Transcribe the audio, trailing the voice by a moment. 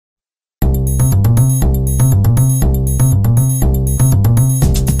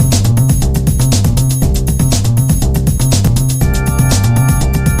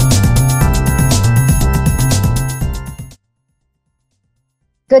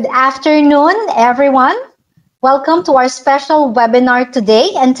Good afternoon, everyone. Welcome to our special webinar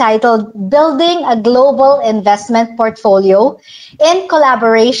today entitled Building a Global Investment Portfolio in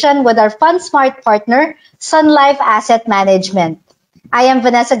collaboration with our FundSmart partner, Sun Life Asset Management. I am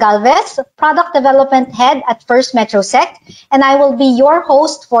Vanessa Galvez, Product Development Head at FirstMetroSec, and I will be your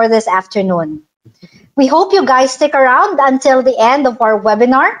host for this afternoon. We hope you guys stick around until the end of our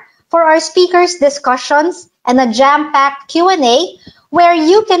webinar for our speakers' discussions and a jam-packed Q&A where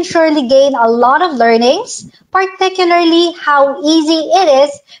you can surely gain a lot of learnings, particularly how easy it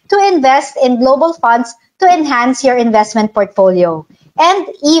is to invest in global funds to enhance your investment portfolio, and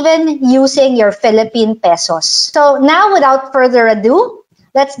even using your Philippine pesos. So now, without further ado,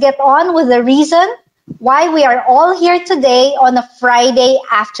 let's get on with the reason why we are all here today on a Friday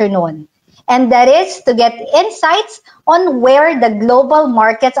afternoon. And that is to get insights on where the global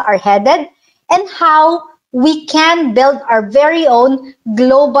markets are headed and how we can build our very own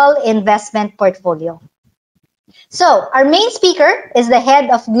global investment portfolio. So our main speaker is the head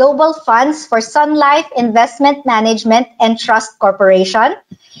of global funds for Sun Life Investment Management and Trust Corporation.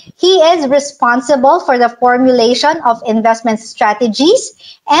 He is responsible for the formulation of investment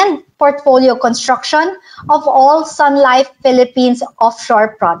strategies and portfolio construction of all Sun Life Philippines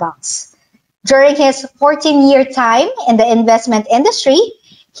offshore products. During his 14-year time in the investment industry,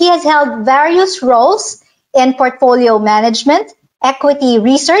 he has held various roles in portfolio management, equity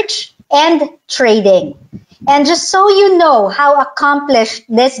research, and trading. And just so you know how accomplished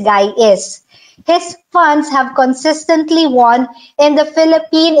this guy is, his funds have consistently won in the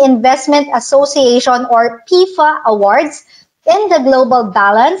Philippine Investment Association or PIFA Awards in the Global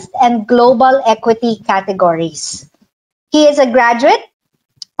Balanced and Global Equity categories. He is a graduate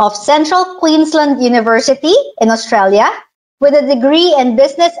of Central Queensland University in Australia with a degree in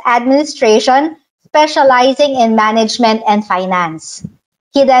Business Administration specializing in management and finance.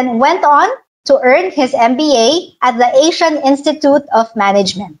 He then went on to earn his MBA at the Asian Institute of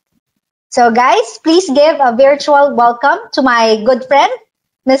Management. So guys, please give a virtual welcome to my good friend,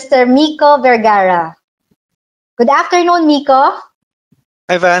 Mr. Mikko Vergara. Good afternoon, Mikko.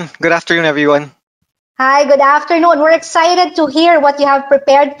 Hi, Van. Good afternoon, everyone. Hi, good afternoon. We're excited to hear what you have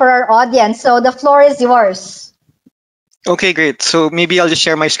prepared for our audience. So the floor is yours. Okay, great. So maybe I'll just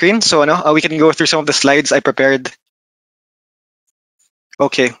share my screen so we can go through some of the slides I prepared.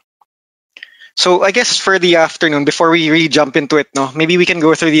 Okay. So I guess for the afternoon, before we really jump into it, maybe we can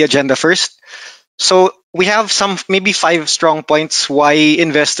go through the agenda first. So we have maybe 5 strong points why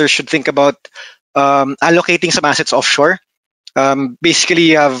investors should think about allocating some assets offshore. Basically,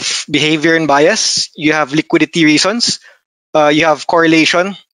 you have behavior and bias, you have liquidity reasons, you have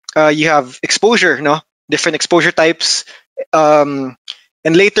correlation, you have exposure, different exposure types, and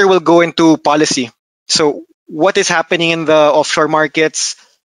later we'll go into policy. So what is happening in the offshore markets?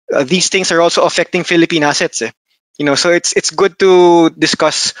 These things are also affecting Philippine assets. So it's good to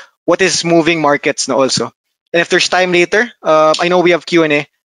discuss what is moving markets also. And if there's time later, I know we have Q&A.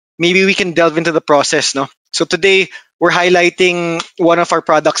 Maybe we can delve into the process. So today we're highlighting one of our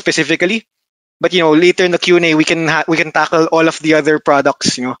products specifically, but later in the Q&A we can tackle all of the other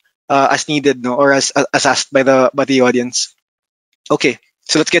products as needed or as asked by the audience. Okay,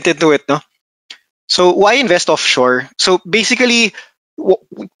 so let's get into it. So why invest offshore? So basically,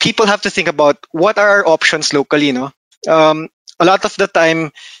 people have to think about what are our options locally. A lot of the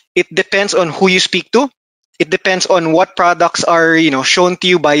time, it depends on who you speak to. It depends on what products are shown to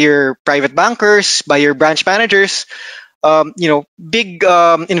you by your private bankers, by your branch managers. Big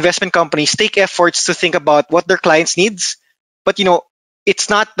investment companies take efforts to think about what their clients' needs, but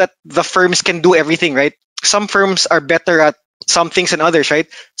it's not that the firms can do everything, right? Some firms are better at some things than others, right?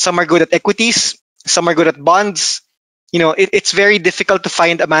 Some are good at equities, some are good at bonds. It's very difficult to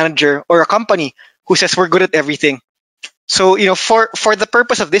find a manager or a company who says we're good at everything. So, for the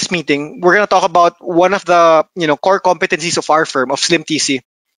purpose of this meeting, we're going to talk about one of the, core competencies of our firm, of SLAMCI.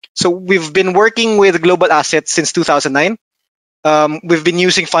 So we've been working with global assets since 2009. We've been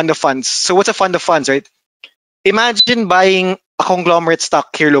using fund of funds. So what's a fund of funds, right? Imagine buying a conglomerate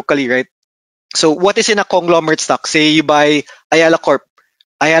stock here locally, right? So what is in a conglomerate stock? Say you buy Ayala Corp.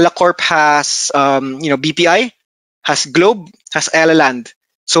 Ayala Corp has, BPI, has Globe, has Ayala Land.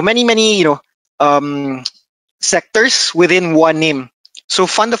 So many, sectors within one name. So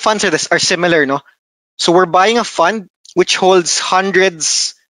fund of funds are similar, So we're buying a fund which holds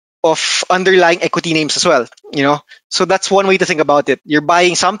hundreds of underlying equity names as well, So that's one way to think about it. You're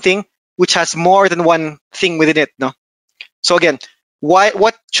buying something which has more than one thing within it, So again,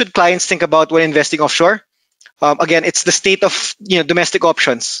 what should clients think about when investing offshore? Again, it's the state of domestic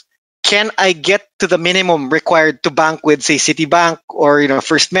options. can I get to the minimum required to bank with, say, Citibank or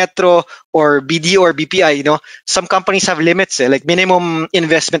First Metro or BDO or BPI? Some companies have limits, like minimum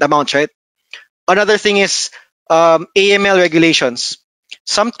investment amounts, right? Another thing is AML regulations.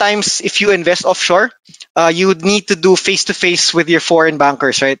 Sometimes if you invest offshore, you would need to do face to face with your foreign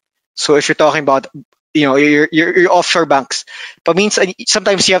bankers, right? So if you're talking about your offshore banks, but means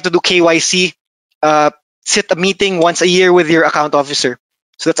sometimes you have to do KYC, uh, sit a meeting once a year with your account officer.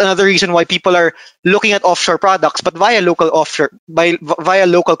 So that's another reason why people are looking at offshore products, but via local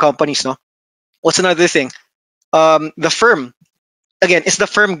companies. No, what's another thing? The firm, again, is the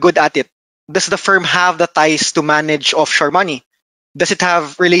firm good at it? Does the firm have the ties to manage offshore money? Does it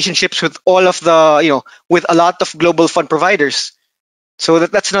have relationships with all of with a lot of global fund providers? So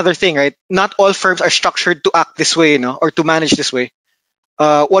that's another thing, right? Not all firms are structured to act this way, or to manage this way.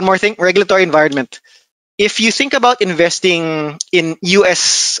 One more thing, regulatory environment. If you think about investing in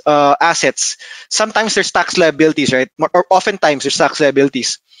US assets, sometimes there's tax liabilities, right? Or oftentimes there's tax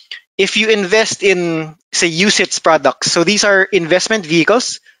liabilities. If you invest in, say, UCITS products, so these are investment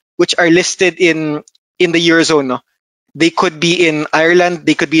vehicles which are listed in the Eurozone. No? They could be in Ireland,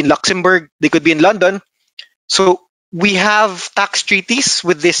 they could be in Luxembourg, they could be in London. So we have tax treaties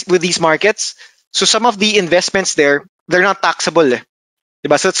with these markets. So some of the investments there, they're not taxable.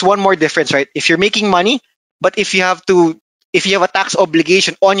 Diba? So it's one more difference, right? If you're making money, but if you have a tax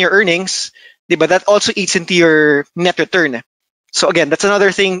obligation on your earnings, diba, that also eats into your net return. So again, that's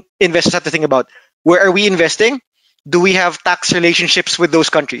another thing investors have to think about. Where are we investing? Do we have tax relationships with those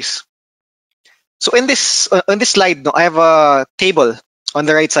countries? So in this slide, no, I have a table on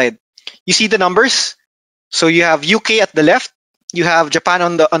the right side. You see the numbers. So you have UK at the left, you have Japan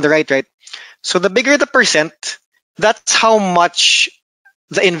on the right, right? So the bigger the percent, that's how much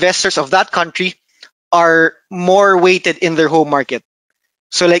the investors of that country are more weighted in their home market.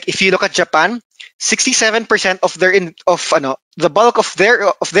 So like if you look at Japan, 67% of the bulk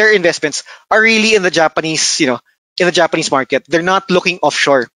of their investments are really in the Japanese market. They're not looking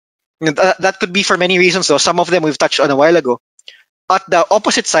offshore. That could be for many reasons, though. Some of them we've touched on a while ago. At the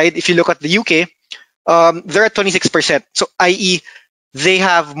opposite side, if you look at the UK, they're at 26%. So, i.e., they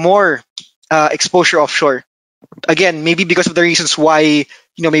have more exposure offshore. Again, maybe because of the reasons why,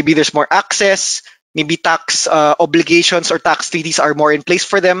 maybe there's more access, maybe tax obligations or tax treaties are more in place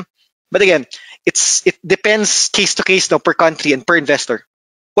for them. But again, it depends case to case, per country and per investor.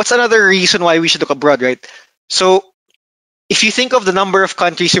 What's another reason why we should look abroad, right? So, if you think of the number of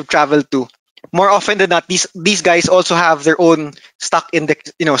countries you've traveled to, more often than not, these guys also have their own stock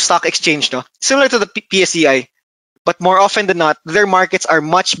index, stock exchange, no? Similar to the PSEI, but more often than not, their markets are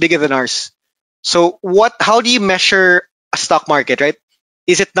much bigger than ours. So how do you measure a stock market, right?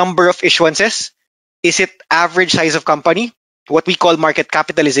 Is it number of issuances? Is it average size of company? What we call market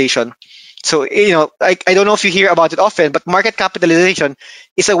capitalization. So, I don't know if you hear about it often, but market capitalization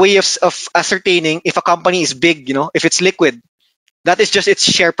is a way of ascertaining if a company is big, if it's liquid. That is just its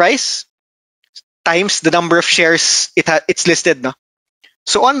share price times the number of shares it's listed. No?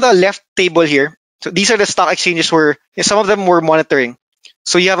 So on the left table here, so these are the stock exchanges where some of them we're monitoring.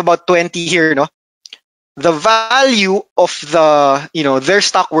 So you have about 20 here, no? The value of their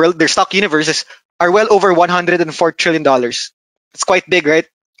stock world, their stock universes are well over $104 trillion. It's quite big, right?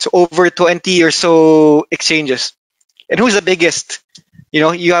 So over 20 or so exchanges. And who's the biggest?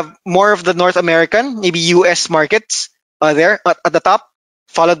 You have more of the North American, maybe US markets there at the top,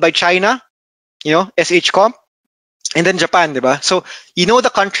 followed by China, SHCOM, and then Japan, diba? So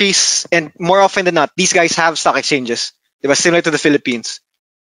the countries, and more often than not, these guys have stock exchanges, diba? Similar to the Philippines.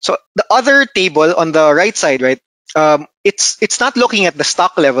 So the other table on the right side, right? It's not looking at the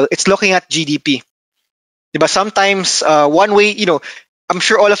stock level; it's looking at GDP. Diba? Sometimes one way, I'm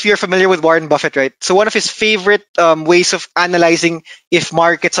sure all of you are familiar with Warren Buffett, right? So one of his favorite ways of analyzing if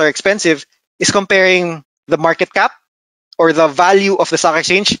markets are expensive is comparing the market cap or the value of the stock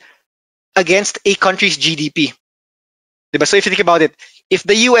exchange against a country's GDP. Diba? So if you think about it, if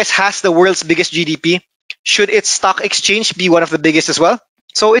the US has the world's biggest GDP, should its stock exchange be one of the biggest as well?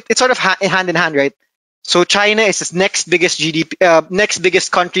 So it's sort of hand in hand, right? So China is its next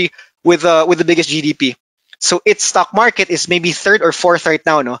biggest country with the biggest GDP. So its stock market is maybe third or fourth right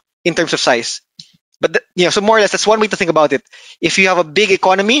now, no, in terms of size. But so more or less, that's one way to think about it. If you have a big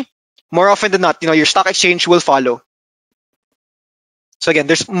economy, more often than not, your stock exchange will follow. So again,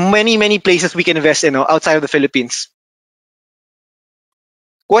 there's many places we can invest in, outside of the Philippines.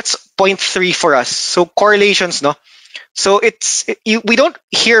 What's point 3 for us? So correlations, no. So we don't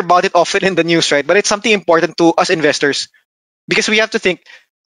hear about it often in the news, right? But it's something important to us investors because we have to think,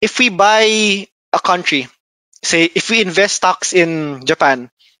 if we buy a country, say if we invest stocks in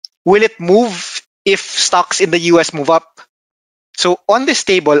Japan, will it move if stocks in the US move up? So on this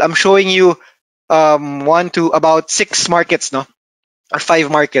table, I'm showing you about 6 markets, no, or 5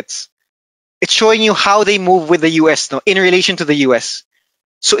 markets. It's showing you how they move with the US, no, in relation to the US.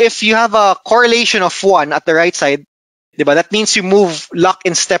 So if you have a correlation of 1 at the right side, diba, that means you move lock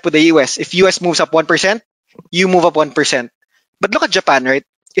in step with the US. If US moves up 1%, you move up 1%. But look at Japan, right?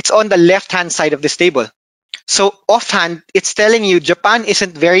 It's on the left-hand side of this table. So offhand, it's telling you Japan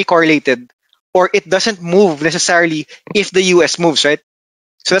isn't very correlated, or it doesn't move necessarily if the US moves, right?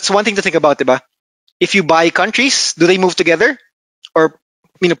 So that's one thing to think about, diba? If you buy countries, do they move together? Or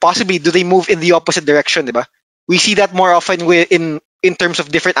possibly do they move in the opposite direction, diba? We see that more often in terms of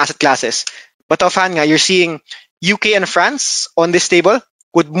different asset classes. But offhand nga, you're seeing UK and France on this table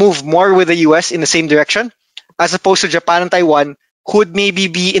would move more with the US in the same direction, as opposed to Japan and Taiwan, who would maybe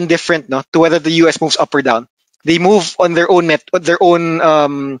be indifferent, no, to whether the US moves up or down. They move on their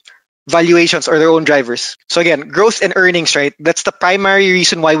own valuations or their own drivers. So again, growth and earnings, right? That's the primary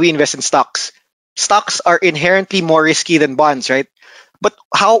reason why we invest in stocks. Stocks are inherently more risky than bonds, right? But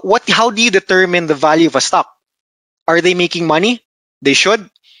how do you determine the value of a stock? Are they making money? They should.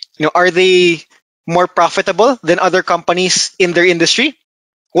 Are they more profitable than other companies in their industry?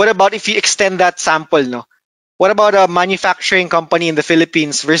 What about if you extend that sample, no? What about a manufacturing company in the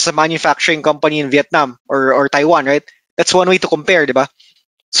Philippines versus a manufacturing company in Vietnam or Taiwan, right? That's one way to compare, diba?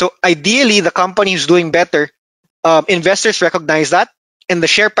 So ideally, the company who's doing better, investors recognize that, and the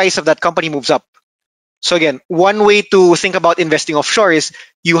share price of that company moves up. So again, one way to think about investing offshore is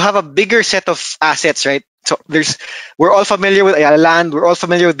you have a bigger set of assets, right? So we're all familiar with Ayala Land, we're all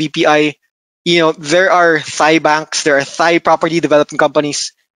familiar with BPI. There are Thai banks, there are Thai property development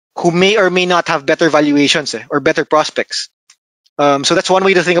companies who may or may not have better valuations or better prospects. So that's one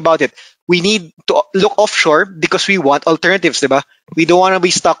way to think about it. We need to look offshore because we want alternatives, diba? We don't want to be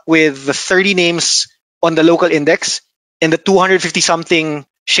stuck with the 30 names on the local index and the 250 something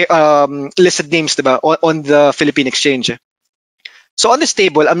listed names, diba, on the Philippine exchange. So on this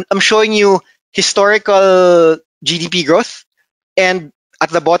table, I'm showing you historical GDP growth and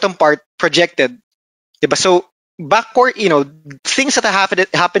at the bottom part projected, diba? So backward, things that have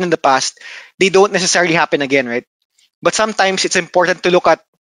happened in the past, they don't necessarily happen again, right? But sometimes it's important to look at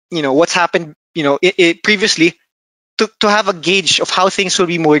what's happened previously to have a gauge of how things will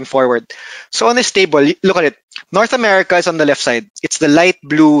be moving forward. So on this table, look at it. North America is on the left side. It's the light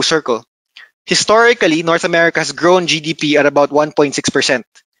blue circle. Historically, North America has grown GDP at about 1.6%.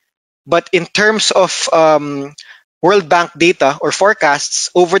 But in terms of World Bank data or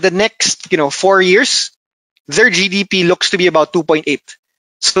forecasts, over the next 4 years, their GDP looks to be about 2.8.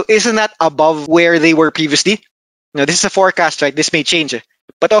 So isn't that above where they were previously? This is a forecast, right? This may change.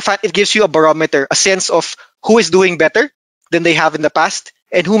 But in fact, it gives you a barometer, a sense of who is doing better than they have in the past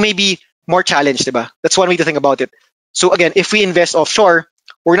and who may be more challenged, diba? That's one way to think about it. So again, if we invest offshore,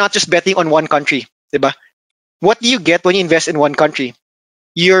 we're not just betting on one country, diba? What do you get when you invest in one country?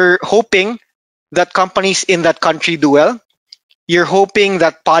 You're hoping that companies in that country do well. You're hoping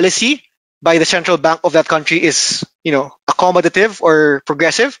that policy by the central bank of that country is, accommodative or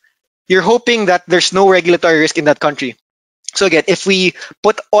progressive. You're hoping that there's no regulatory risk in that country. So again, if we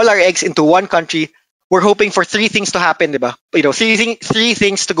put all our eggs into one country, we're hoping for 3 things to happen, diba? Three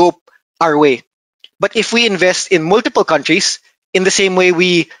things to go our way. But if we invest in multiple countries, in the same way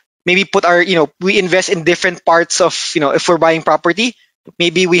we maybe we invest in different parts of, if we're buying property,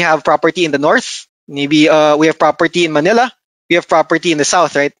 maybe we have property in the north, maybe we have property in Manila, we have property in the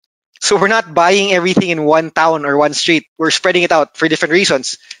south, right? So we're not buying everything in one town or one street. We're spreading it out for different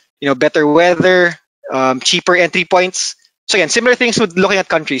reasons. Better weather, cheaper entry points. So again, similar things with looking at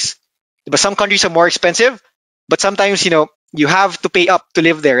countries. But some countries are more expensive, but sometimes, you have to pay up to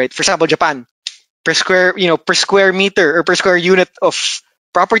live there, right? For example, Japan, per square meter or per square unit of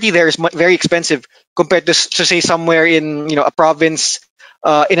property there is very expensive compared to say somewhere in, a province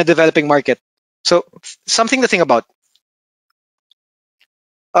in a developing market. So something to think about.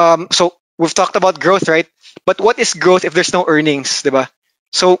 So we've talked about growth, right? But what is growth if there's no earnings, diba?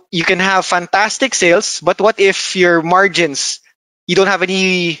 So you can have fantastic sales, but what if your margins, you don't have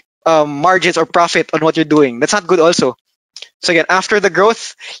any margins or profit on what you're doing? That's not good also. So again, after the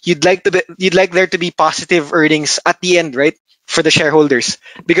growth, you'd like there to be positive earnings at the end, right? For the shareholders,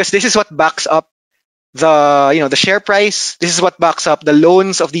 because this is what backs up the share price. This is what backs up the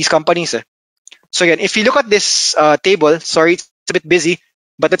loans of these companies. So again, if you look at this table, sorry, it's a bit busy,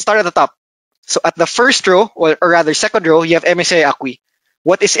 but let's start at the top. So at the first row, or rather second row, you have MSCI ACWI.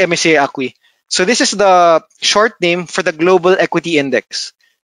 What is MSCI ACWI? So this is the short name for the Global Equity Index.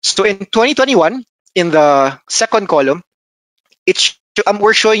 So in 2021, in the second column, it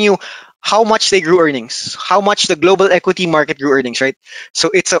we're showing you how much they grew earnings, how much the global equity market grew earnings, right? So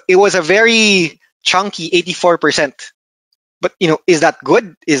it was a very chunky 84%. But is that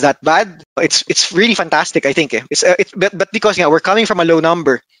good? Is that bad? It's really fantastic, I think. But because we're coming from a low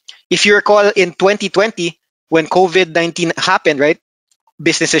number. If you recall in 2020 when COVID-19 happened, right?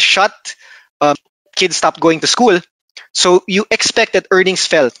 Businesses shut, kids stopped going to school. So you expect that earnings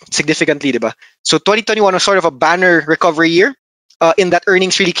fell significantly, diba? So 2021 was sort of a banner recovery year, in that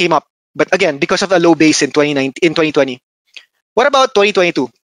earnings really came up. But again, because of the low base in 2020. What about 2022?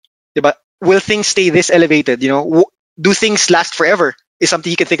 Diba? Will things stay this elevated? Do things last forever? Is something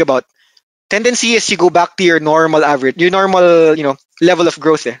you can think about. Tendency is you go back to your normal average, your normal, level of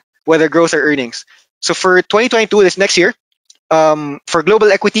growth, whether growth or earnings. So for 2022, this next year, for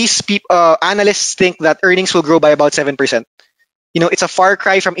global equities, analysts think that earnings will grow by about 7%. It's a far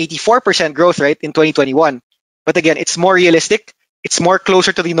cry from 84% growth, right, in 2021. But again, it's more realistic. It's more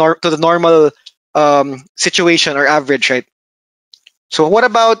closer to the normal situation or average, right? So what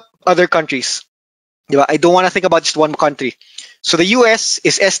about other countries? I don't want to think about just one country. So the US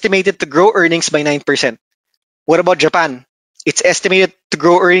is estimated to grow earnings by 9%. What about Japan? It's estimated to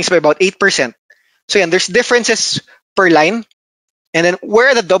grow earnings by about 8%. So again, there's differences per line. And then where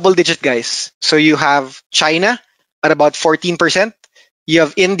are the double-digit guys? So you have China at about 14%. You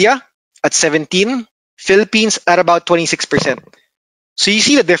have India at 17%. Philippines at about 26%. So you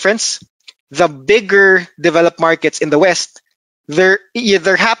see the difference. The bigger developed markets in the West, they're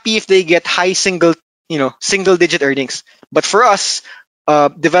happy if they get high single-digit earnings. But for us,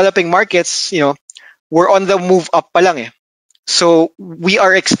 developing markets, we're on the move up pa lang eh. So we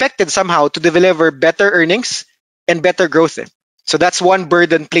are expected somehow to deliver better earnings and better growth. So that's one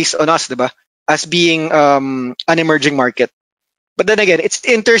burden placed on us, diba? As being an emerging market. But then again, it's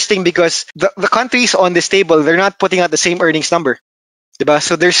interesting because the countries on this table, they're not putting out the same earnings number, diba?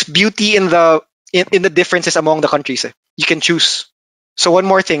 So there's beauty in the differences among the countries. You can choose. So one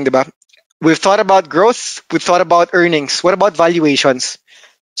more thing, diba? We've thought about growth. We've thought about earnings. What about valuations?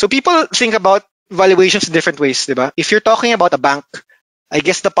 So people think about valuations in different ways, diba? If you're talking about a bank, I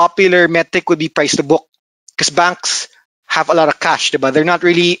guess the popular metric would be price to book, because banks have a lot of cash, diba? They're not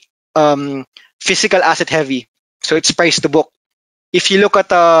really physical asset heavy, so it's price to book. If you look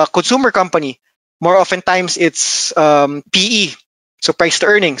at a consumer company, more oftentimes it's PE, so price to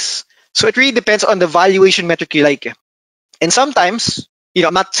earnings. So it really depends on the valuation metric you like. And sometimes,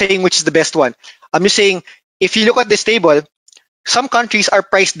 I'm not saying which is the best one. I'm just saying if you look at this table, some countries are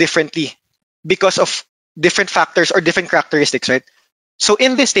priced differently because of different factors or different characteristics, right? So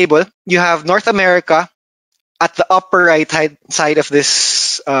in this table, you have North America at the upper right side of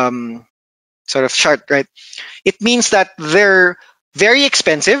this sort of chart, right? It means that they're very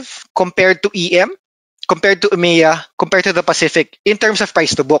expensive compared to EM, compared to EMEA, compared to the Pacific in terms of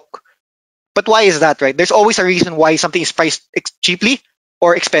price to book. But why is that, right? There's always a reason why something is priced cheaply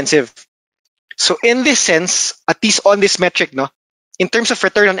or expensive. So in this sense, at least on this metric, in terms of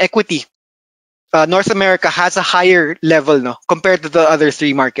return on equity, North America has a higher level, compared to the other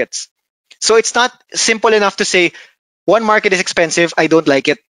three markets. So it's not simple enough to say one market is expensive, I don't like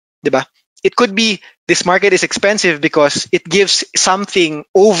it, diba? It could be this market is expensive because it gives something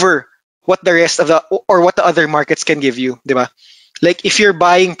over what the rest of what the other markets can give you, diba? Like if you're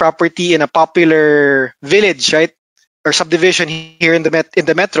buying property in a popular village, right, or subdivision here in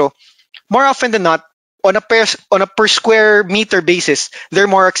the metro, more often than not, on a per square meter basis, they're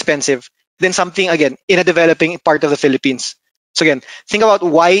more expensive than something again in a developing part of the Philippines. So again, think about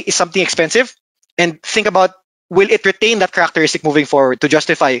why is something expensive, and think about will it retain that characteristic moving forward to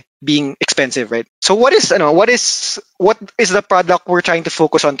justify being expensive, right? So what is the product we're trying to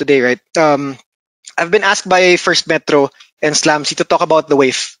focus on today, right? I've been asked by First Metro and SLAMCI to talk about the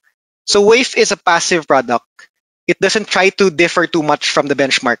WAIF. So WAIF is a passive product. It doesn't try to differ too much from the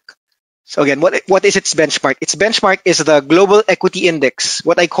benchmark. So again, what is its benchmark? Its benchmark is the Global Equity Index,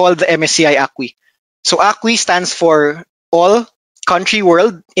 what I call the MSCI ACWI. So ACWI stands for All Country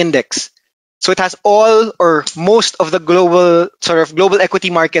World Index. So it has all or most of the global equity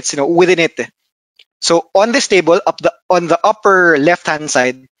markets, within it. So on this table, on the upper left-hand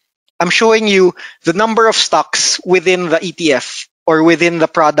side, I'm showing you the number of stocks within the ETF or within the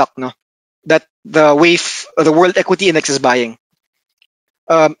product, that the WAIF, the World Equity Index, is buying.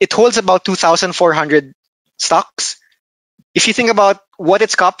 It holds about 2,400 stocks. If you think about what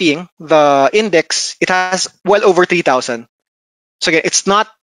it's copying, the index, it has well over 3,000. So again,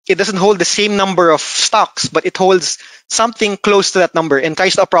 it doesn't hold the same number of stocks, but it holds something close to that number and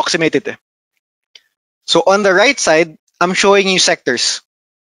tries to approximate it. So on the right side, I'm showing you sectors.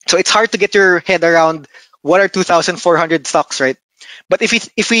 So it's hard to get your head around what are 2,400 stocks, right? But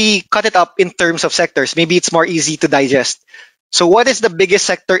if we cut it up in terms of sectors, maybe it's more easy to digest. So what is the biggest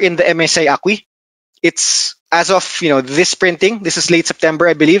sector in the MSI Acqui? It's as of this printing. This is late September,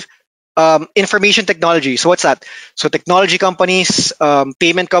 I believe. Information technology. So what's that? So technology companies,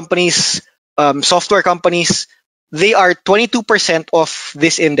 payment companies, software companies, they are 22% of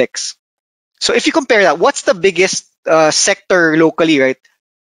this index. So if you compare that, what's the biggest sector locally, right?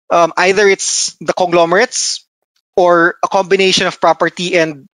 Either it's the conglomerates or a combination of property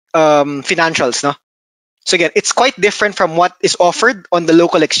and financials, no? So again, it's quite different from what is offered on the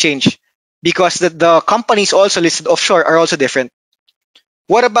local exchange because the companies also listed offshore are also different.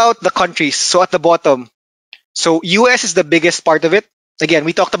 What about the countries? So at the bottom, so US is the biggest part of it. Again,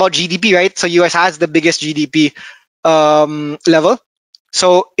 we talked about GDP, right? So US has the biggest GDP level.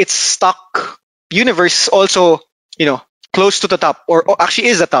 So its stock universe is also, close to the top, or actually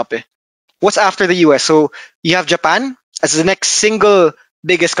is the top. What's after the US? So you have Japan as the next single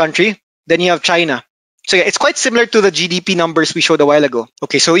biggest country. Then you have China. So yeah, it's quite similar to the GDP numbers we showed a while ago.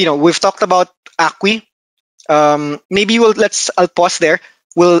 Okay, so we've talked about Acqui. Maybe I'll pause there.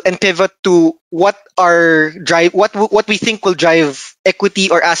 We'll and pivot to what we think will drive equity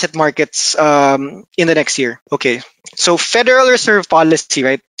or asset markets in the next year. Okay, so Federal Reserve policy,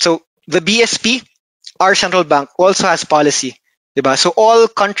 right? So the BSP, our central bank, also has policy, diba? So all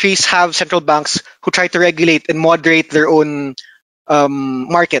countries have central banks who try to regulate and moderate their own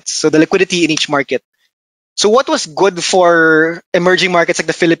markets. So the liquidity in each market. So what was good for emerging markets like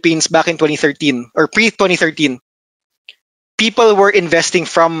the Philippines back in 2013 or pre-2013? People were investing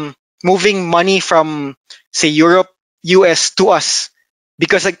from moving money from, say, Europe, US to us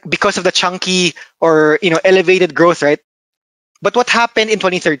because of the chunky or elevated growth, right? But what happened in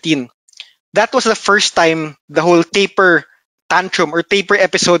 2013? That was the first time the whole taper tantrum or taper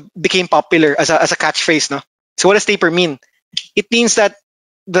episode became popular as a catchphrase, no? So what does taper mean? It means that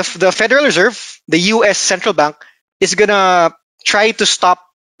the Federal Reserve, the US central bank, is gonna try to stop,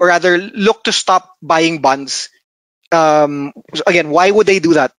 or rather look to stop buying bonds. Again, why would they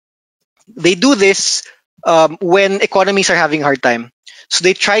do that? They do this when economies are having a hard time. So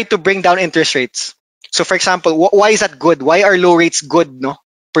they try to bring down interest rates. So for example, why is that good? Why are low rates good, no?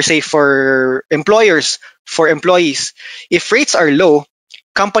 Per se, for employers, for employees. If rates are low,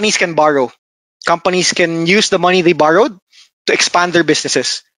 companies can borrow. Companies can use the money they borrowed to expand their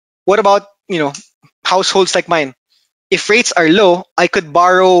businesses. What about, households like mine? If rates are low, I could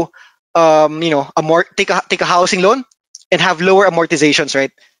borrow, take a housing loan and have lower amortizations,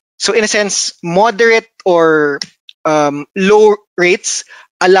 right? So in a sense, moderate or low rates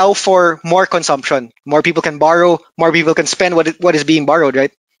allow for more consumption. More people can borrow, more people can spend what is being borrowed,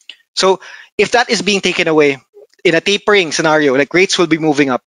 right? So if that is being taken away in a tapering scenario, like rates will be moving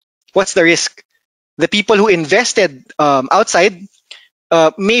up, what's the risk? The people who invested outside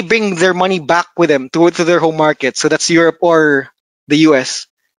may bring their money back with them to their home market. So that's Europe or the US.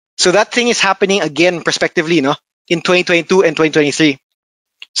 So that thing is happening again prospectively, no? In 2022 and 2023.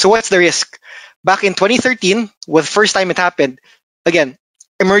 So what's the risk? Back in 2013, was the first time it happened, again,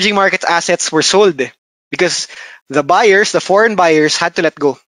 emerging markets assets were sold because the foreign buyers had to let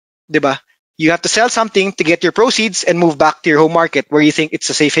go. Diba? You have to sell something to get your proceeds and move back to your home market where you think it's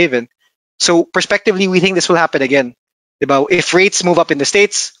a safe haven. So prospectively, we think this will happen again. Diba? If rates move up in the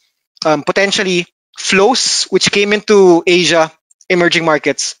States, potentially flows which came into Asia, emerging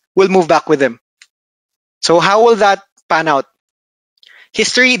markets, will move back with them. So how will that pan out?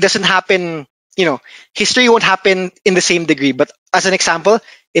 History doesn't happen, history won't happen in the same degree. But as an example,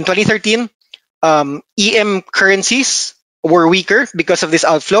 in 2013, EM currencies were weaker because of this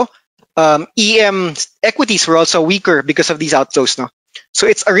outflow. EM equities were also weaker because of these outflows. No? So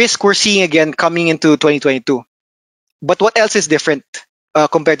it's a risk we're seeing again coming into 2022. But what else is different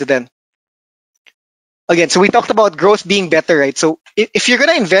compared to then? Again, so we talked about growth being better, right? So if you're going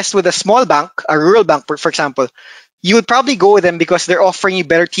to invest with a small bank, a rural bank, for example, you would probably go with them because they're offering you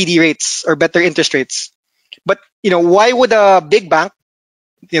better TD rates or better interest rates. But, why would a big bank,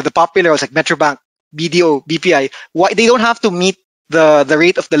 the popular ones like Metro Bank, BDO, BPI, why they don't have to meet the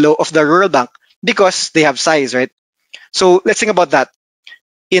rate of the rural bank? Because they have size, right? So let's think about that.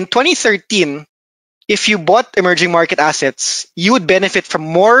 In 2013, if you bought emerging market assets, you would benefit from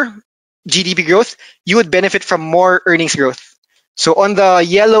more GDP growth. You would benefit from more earnings growth. So on the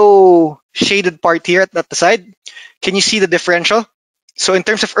yellow shaded part here at the side, can you see the differential? So in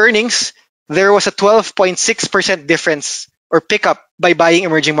terms of earnings, there was a 12.6% difference or pickup by buying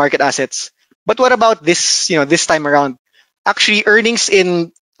emerging market assets. But what about this, this time around? Actually, earnings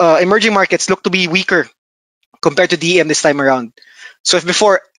in emerging markets look to be weaker compared to DM this time around. So if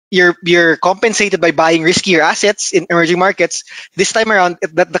before you're compensated by buying riskier assets in emerging markets. This time around,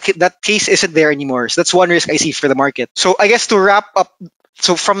 that case isn't there anymore. So that's one risk I see for the market. So I guess to wrap up,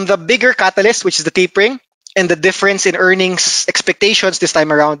 so from the bigger catalyst, which is the tapering and the difference in earnings expectations this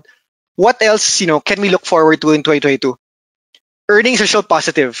time around, what else can we look forward to in 2022? Earnings are still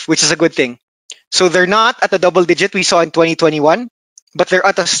positive, which is a good thing. So they're not at the double digit we saw in 2021, but they're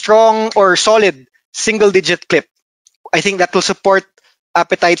at a strong or solid single digit clip. I think that will support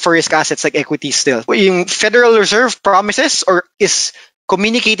appetite for risk assets like equities still. Yung Federal Reserve promises or is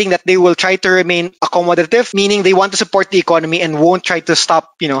communicating that they will try to remain accommodative, meaning they want to support the economy and won't try to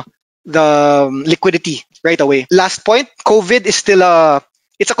stop, the liquidity right away. Last point, COVID is still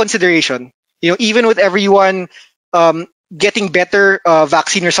it's a consideration. Even with everyone getting better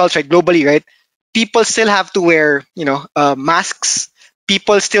vaccine results right globally, right? People still have to wear, masks.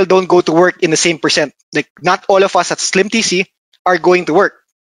 People still don't go to work in the same percent. Like not all of us at SLAMCI are going to work.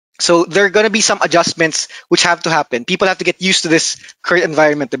 So there are going to be some adjustments which have to happen. People have to get used to this current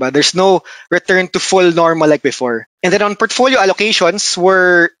environment. Diba? There's no return to full normal like before. And then on portfolio allocations,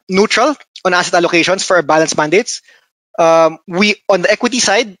 we're neutral on asset allocations for our balanced mandates. We on the equity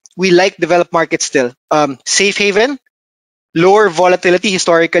side, we like developed markets still. Safe haven, lower volatility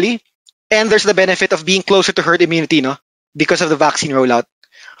historically, and there's the benefit of being closer to herd immunity, because of the vaccine rollout.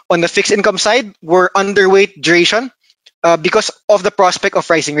 On the fixed income side, we're underweight duration. Because of the prospect of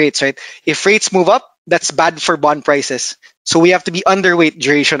rising rates, right? If rates move up, that's bad for bond prices. So we have to be underweight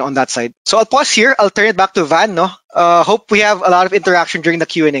duration on that side. So I'll pause here. I'll turn it back to Van. Hope we have a lot of interaction during the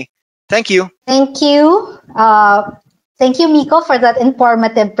Q&A. Thank you. Thank you. Thank you, Mikko, for that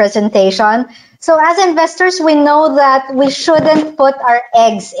informative presentation. So as investors, we know that we shouldn't put our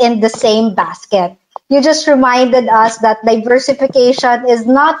eggs in the same basket. You just reminded us that diversification is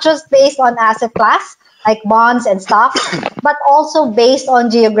not just based on asset class, like bonds and stocks, but also based on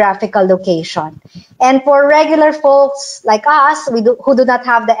geographical location. And for regular folks like us, who do not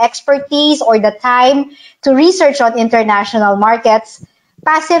have the expertise or the time to research on international markets,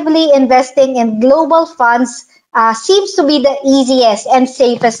 passively investing in global funds seems to be the easiest and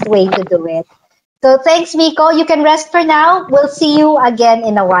safest way to do it. So thanks, Mikko. You can rest for now. We'll see you again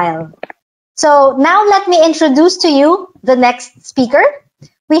in a while. So now let me introduce to you the next speaker.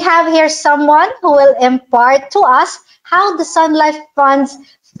 We have here someone who will impart to us how the Sun Life funds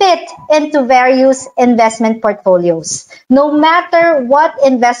fit into various investment portfolios, no matter what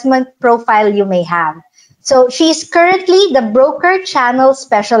investment profile you may have. So she's currently the broker channel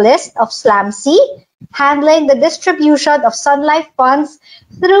specialist of SLAMCI, handling the distribution of Sun Life funds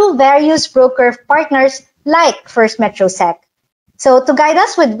through various broker partners like FirstMetroSec. So to guide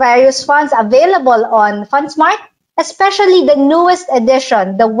us with various funds available on FundSmart, especially the newest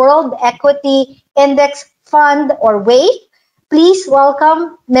edition, the World Equity Index Fund or WAI, please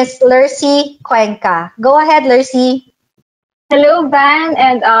welcome Ms. Lercy Cuenca. Go ahead, Lercy. Hello, Van,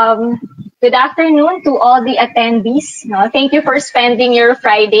 and good afternoon to all the attendees. Thank you for spending your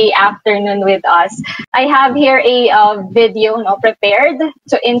Friday afternoon with us. I have here a video prepared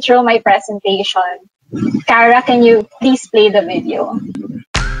to intro my presentation. Kara, can you please play the video?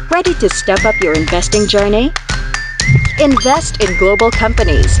 Ready to step up your investing journey? Invest in global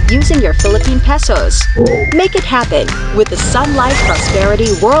companies using your Philippine pesos. Make it happen with the Sun Life Prosperity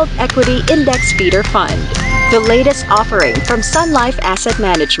World Equity Index Feeder Fund, the latest offering from Sun Life Asset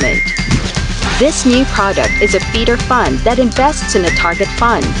Management. This new product is a feeder fund that invests in a target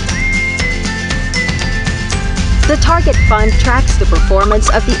fund. The target fund tracks the performance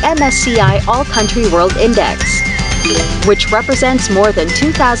of the MSCI All-Country World Index, which represents more than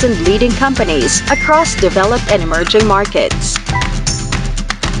 2,000 leading companies across developed and emerging markets.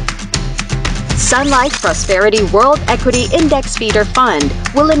 Sun Life Prosperity World Equity Index Feeder Fund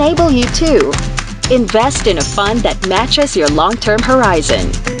will enable you to invest in a fund that matches your long-term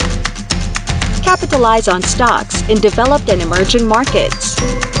horizon, capitalize on stocks in developed and emerging markets,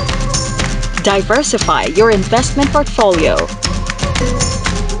 diversify your investment portfolio,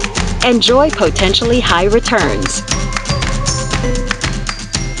 enjoy potentially high returns,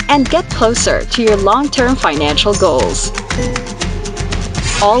 and get closer to your long-term financial goals.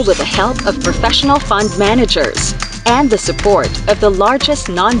 All with the help of professional fund managers and the support of the largest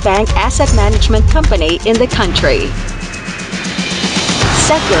non-bank asset management company in the country.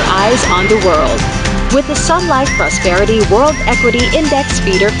 Set your eyes on the world with the Sun Life Prosperity World Equity Index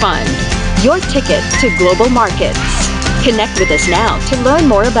Feeder Fund, your ticket to global markets. Connect with us now to learn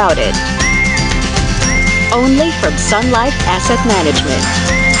more about it. Only from Sun Life Asset Management.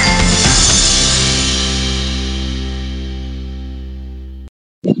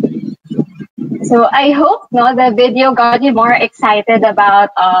 So I hope the video got you more excited about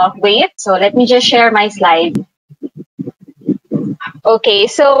WAVE. So let me just share my slide. Okay,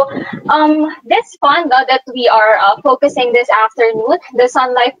 so this fund that we are focusing this afternoon, the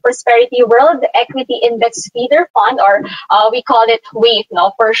Sun Life Prosperity World Equity Index Feeder Fund, or we call it WAVE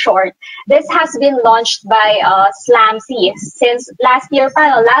for short. This has been launched by SLAMCI since last year,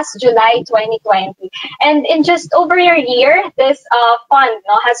 last July 2020. And in just over a year, this fund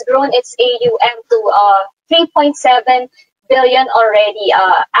has grown its AUM to 3.7 billion already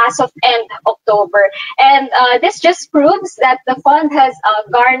as of end October. And this just proves that the fund has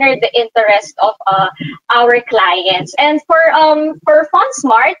garnered the interest of our clients. And for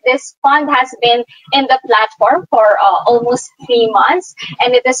FundSmart, this fund has been in the platform for almost 3 months,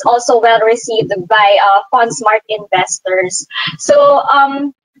 and it is also well received by FundSmart investors. So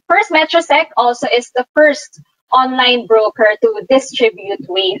FirstMetroSec also is the first online broker to distribute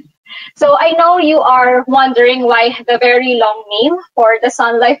WAVE. So I know you are wondering why the very long name for the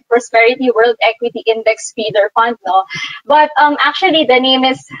Sun Life Prosperity World Equity Index Feeder Fund, But actually the name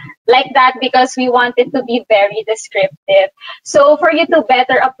is like that because we want it to be very descriptive. So for you to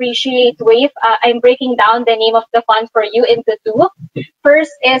better appreciate WAVE, I'm breaking down the name of the fund for you into two.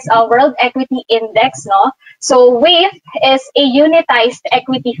 First is a World Equity Index, So WAVE is a unitized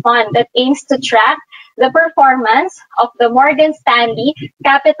equity fund that aims to track the performance of the Morgan Stanley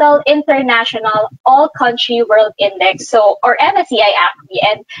Capital International All-Country World Index, or MSCI ACWI,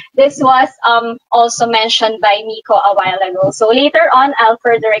 and this was also mentioned by Mikko a while ago. So later on, I'll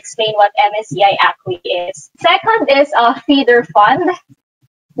further explain what MSCI ACWI is. Second is a feeder fund.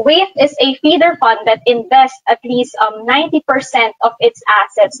 WAVE is a feeder fund that invests at least 90% of its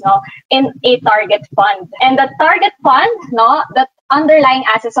assets in a target fund. And the target fund, the underlying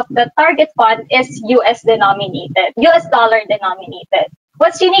assets of the target fund is US dollar denominated.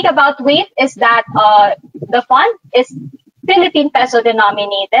 What's unique about WAVE is that the fund is Philippine peso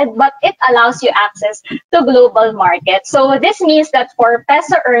denominated, but it allows you access to global markets. So this means that for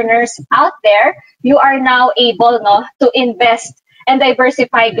peso earners out there, you are now able to invest and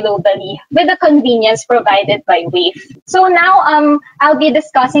diversify globally with the convenience provided by WAVE. So now I'll be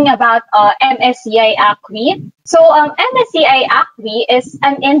discussing about MSCI ACWI. So MSCI ACWI is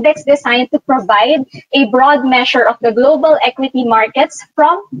an index designed to provide a broad measure of the global equity markets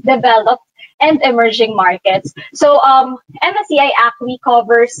from developed and emerging markets. So MSCI ACWI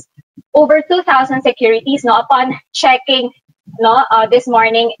covers over 2,000 securities. Upon checking this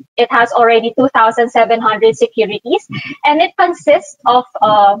morning, it has already 2,700 securities, and it consists of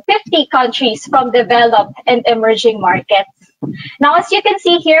 50 countries from developed and emerging markets. Now, as you can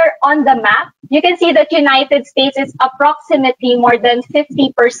see here on the map, you can see that United States is approximately more than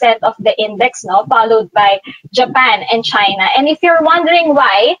 50% of the index, followed by Japan and China. And if you're wondering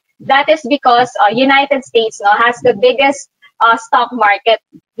why, that is because United States has the biggest stock market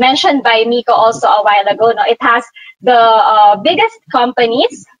mentioned by Mikko also a while ago. It has the biggest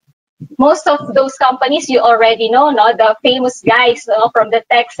companies. Most of those companies you already know, the famous guys from the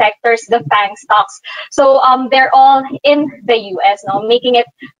tech sectors, the FANG stocks. So they're all in the US, making it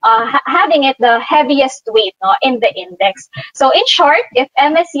having it the heaviest weight in the index. So in short, if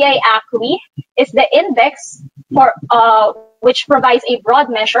MSCI ACWI is the index for which provides a broad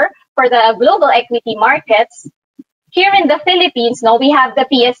measure for the global equity markets, here in the Philippines, we have the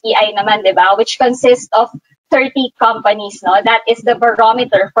PSEI naman, diba, which consists of 30 companies. That is the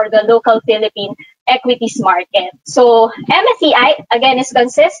barometer for the local Philippine equities market. So MSCI, again,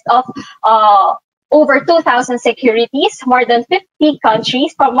 consists of over 2,000 securities, more than 50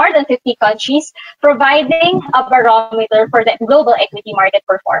 countries, from more than 50 countries, providing a barometer for the global equity market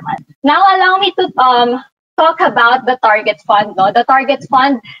performance. Now, allow me to talk about the target fund. The target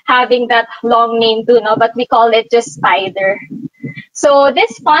fund having that long name too, but we call it just SPIDER. So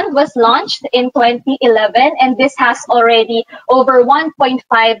this fund was launched in 2011, and this has already over 1.5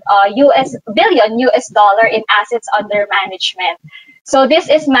 billion US dollar in assets under management. So this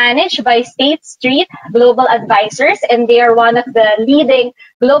is managed by State Street Global Advisors, and they are one of the leading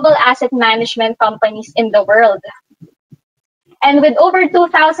global asset management companies in the world. And with over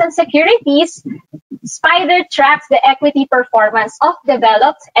 2,000 securities, SPIDER tracks the equity performance of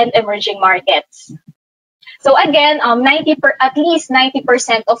developed and emerging markets. So again, at least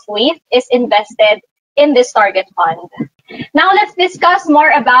 90% of WAVE is invested in this target fund. Now let's discuss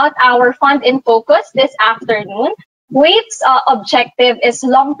more about our fund in focus this afternoon. WAVE's objective is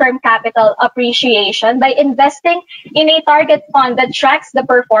long-term capital appreciation by investing in a target fund that tracks the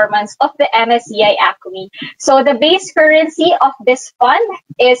performance of the MSCI ACWI. So the base currency of this fund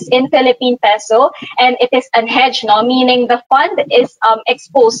is in Philippine peso, and it is unhedged, no? Meaning the fund is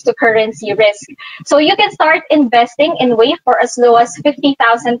exposed to currency risk. So you can start investing in WAVE for as low as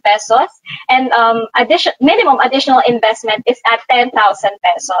 50,000 pesos, and minimum additional investment is at 10,000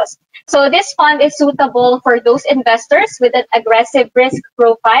 pesos. So this fund is suitable for those investors with an aggressive risk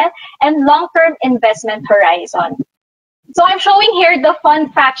profile and long-term investment horizon. So I'm showing here the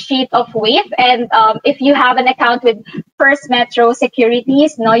fund fact sheet of WAVE, and if you have an account with FirstMetro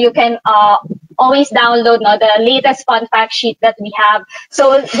Securities, you can always download the latest fund fact sheet that we have.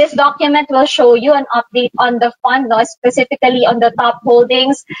 So this document will show you an update on the fund, specifically on the top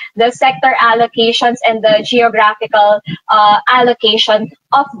holdings, the sector allocations, and the geographical allocation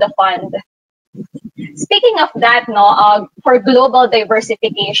of the fund. Speaking of that, for global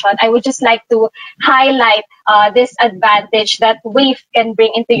diversification, I would just like to highlight this advantage that WAVE can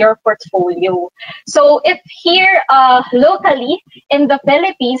bring into your portfolio. So if here locally in the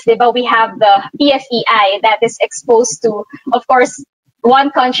Philippines, we have the PSEI that is exposed to, of course, one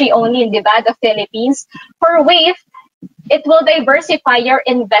country only, the Philippines. For WAVE, it will diversify your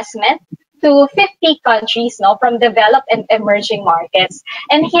investment to 50 countries from developed and emerging markets.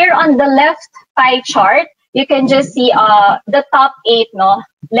 And here on the left pie chart, you can just see the top 8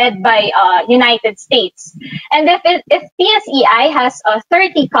 led by United States. And if PSEI has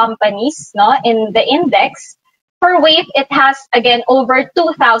 30 companies in the index, for WAVE, it has, again, over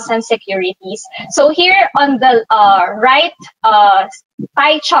 2,000 securities. So here on the right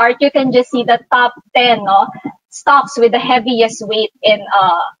pie chart, you can just see the top 10 stocks with the heaviest weight in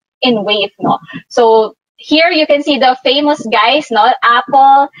WAVE. So here you can see the famous guys,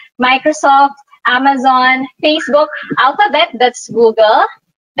 Apple, Microsoft, Amazon, Facebook, Alphabet, that's Google,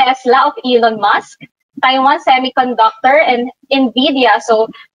 Tesla of Elon Musk, Taiwan Semiconductor, and NVIDIA. So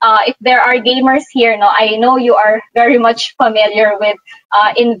if there are gamers here, I know you are very much familiar with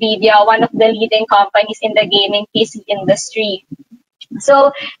NVIDIA, one of the leading companies in the gaming PC industry.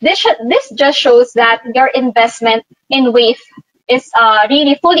 So this just shows that your investment in WAVE is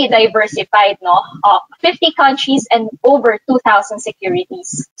really fully diversified, 50 countries and over 2,000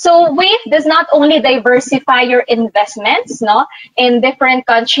 securities. So WAVE does not only diversify your investments, in different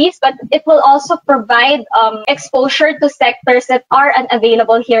countries, but it will also provide exposure to sectors that are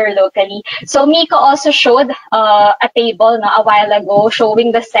unavailable here locally. So Mikko also showed a table a while ago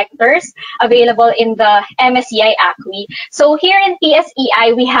showing the sectors available in the MSCI ACWI. So here in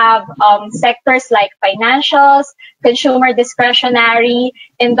PSEI, we have sectors like financials, consumer discretionary,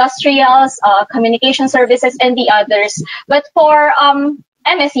 industrials, communication services, and the others. But for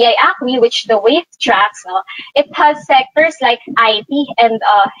MSCI ACWI, which the WAVE tracks, it has sectors like IT and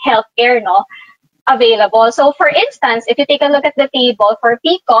healthcare available. So for instance, if you take a look at the table for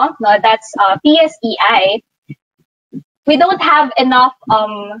PCOM, that's PSEI, we don't have enough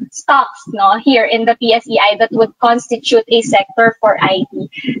stocks here in the PSEI that would constitute a sector for IT.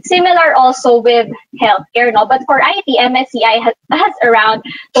 Similar also with healthcare, but for IT, MSCI has around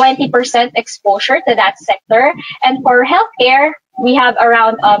 20% exposure to that sector. And for healthcare, we have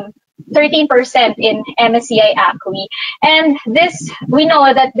around 13% in MSCI ACWI. And we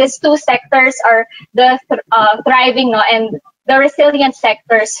know that these two sectors are the thriving and the resilient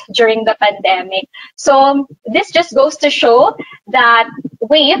sectors during the pandemic. So this just goes to show that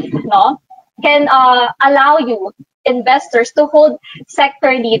WAVE can allow you investors to hold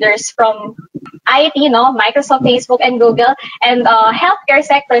sector leaders from IT, Microsoft, Facebook, and Google, and healthcare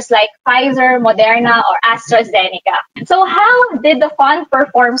sectors like Pfizer, Moderna, or AstraZeneca. So how did the fund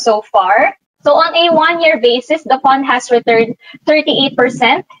perform so far? So on a one-year basis, the fund has returned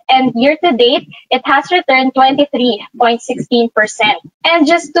 38%, and year-to-date, it has returned 23.16%. And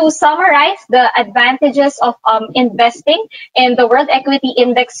just to summarize the advantages of investing in the World Equity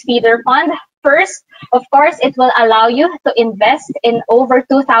Index Feeder Fund, first, of course, it will allow you to invest in over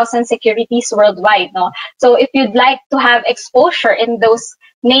 2,000 securities worldwide. So if you'd like to have exposure in those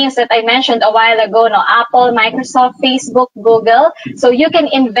names that I mentioned a while ago, Apple, Microsoft, Facebook, Google, so you can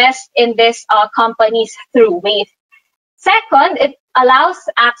invest in these companies through WAVE. Second, it allows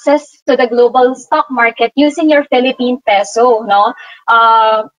access to the global stock market using your Philippine peso.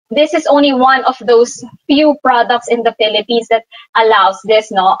 This is only one of those few products in the Philippines that allows this.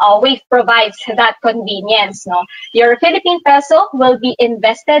 WAVE provides that convenience. Your Philippine peso will be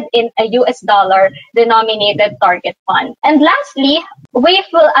invested in a US dollar denominated target fund. And lastly, WAVE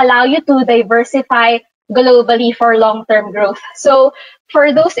will allow you to diversify globally for long-term growth. So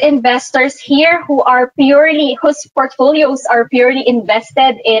for those investors here whose portfolios are purely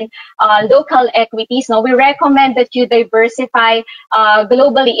invested in local equities, no, we recommend that you diversify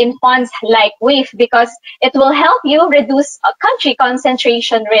globally in funds like WAVE, because it will help you reduce country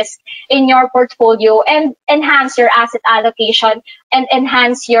concentration risk in your portfolio and enhance your asset allocation and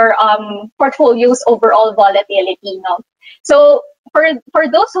enhance your portfolio's overall volatility. No? So for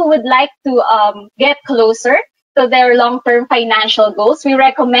those who would like to get closer to their long-term financial goals, we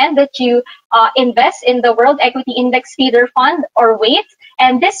recommend that you invest in the World Equity Index Feeder Fund, or WAIF,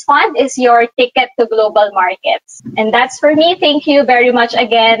 and this fund is your ticket to global markets. And that's for me. Thank you very much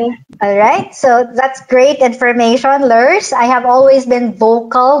again. All right, so that's great information, Lers. I have always been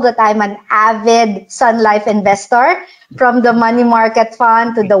vocal that I'm an avid Sun Life investor, from the money market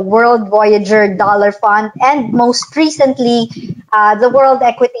fund to the World Voyager Dollar Fund, and most recently, the World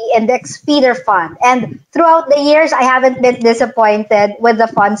Equity Index Feeder Fund. And throughout the years, I haven't been disappointed with the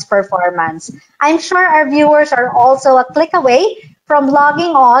fund's performance. I'm sure our viewers are also a click away from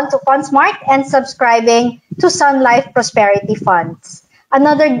logging on to FundSmart and subscribing to Sun Life Prosperity Funds.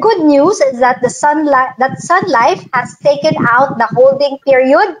 Another good news is that Sun Life has taken out the holding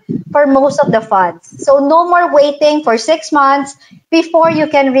period for most of the funds. So no more waiting for 6 months before you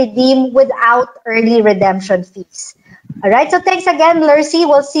can redeem without early redemption fees. All right, so thanks again, Lercy.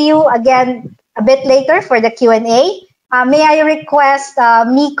 We'll see you again a bit later for the Q&A. May I request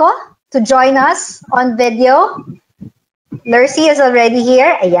Mikko to join us on video? Lercy is already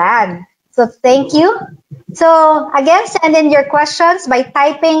here. Ayan. So thank you. So again, send in your questions by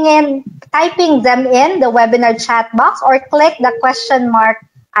typing them in the webinar chat box or click the question mark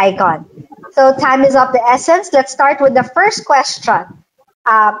icon. So time is of the essence. Let's start with the first question.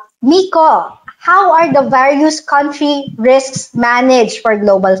 Mikko, how are the various country risks managed for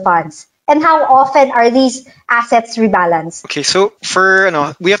global funds? And how often are these assets rebalanced? Okay, so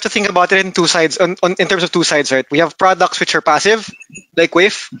we have to think about it in two sides. In terms of two sides, right? We have products which are passive, like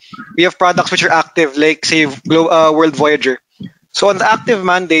WAVE. We have products which are active, like say World Voyager. So on the active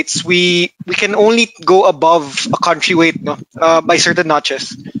mandates, we can only go above a country weight, by certain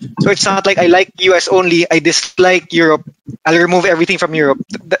notches. So it's not like I like US only, I dislike Europe, I'll remove everything from Europe.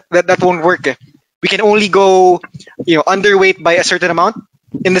 That won't work. We can only go underweight by a certain amount.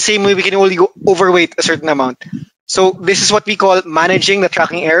 In the same way, we can only go overweight a certain amount. So this is what we call managing the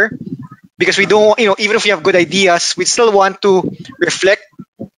tracking error, because we don't, even if we have good ideas, we still want to reflect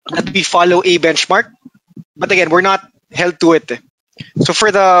that we follow a benchmark. But again, we're not held to it. So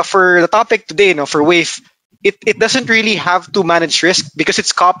for the topic today, for WAVE, it doesn't really have to manage risk because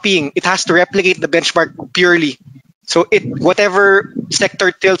it's copying. It has to replicate the benchmark purely. So whatever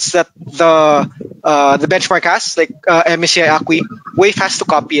sector tilts that the benchmark has, like MSCI ACWI, WAVE has to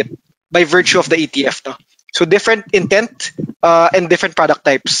copy it by virtue of the ETF. No? So different intent and different product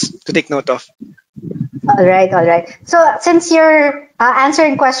types to take note of. All right. So since you're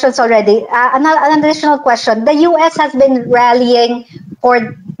answering questions already, an additional question. The US has been rallying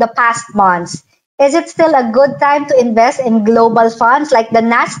for the past months. Is it still a good time to invest in global funds? Like the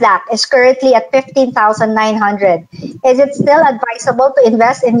NASDAQ is currently at 15,900. Is it still advisable to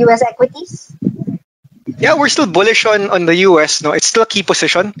invest in US equities? Yeah, we're still bullish on the US. No, it's still a key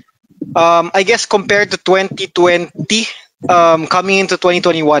position. I guess compared to 2020, coming into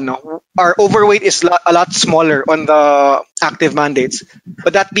 2021, our overweight is a lot smaller on the active mandates.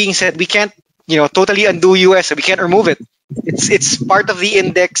 But that being said, we can't totally undo US. We can't remove it. It's part of the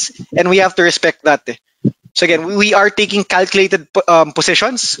index, and we have to respect that. So again, we are taking calculated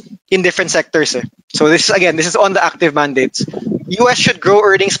positions in different sectors. So this is on the active mandates. US should grow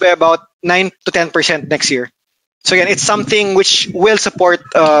earnings by about 9 to 10% next year. So again, it's something which will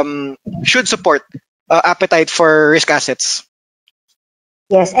should support appetite for risk assets.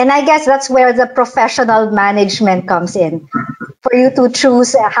 Yes, and I guess that's where the professional management comes in, for you to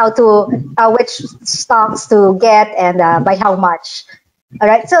choose which stocks to get and by how much. All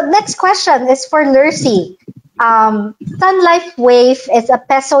right. So next question is for Lercy. Sun Life WAVE is a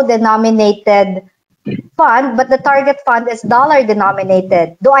peso-denominated fund, but the target fund is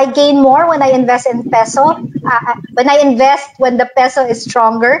dollar-denominated. Do I gain more when I invest in peso? When I invest when the peso is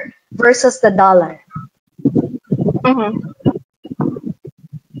stronger versus the dollar? Mm-hmm.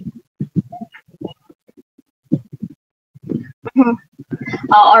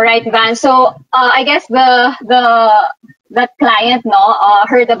 All right, Van. So I guess that client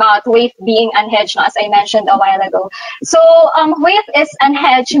heard about WAVE being unhedged, as I mentioned a while ago. So WAVE is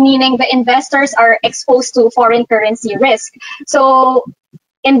unhedged, meaning the investors are exposed to foreign currency risk. So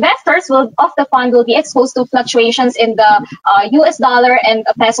investors of the fund will be exposed to fluctuations in the US dollar and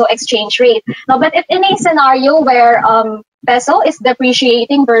peso exchange rate. Now, but if in a scenario where peso is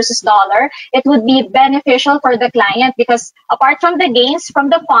depreciating versus dollar, it would be beneficial for the client because apart from the gains from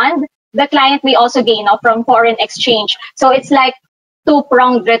the fund, the client may also gain from foreign exchange. So it's like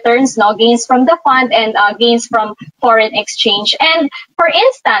two-pronged returns, gains from the fund and gains from foreign exchange. And for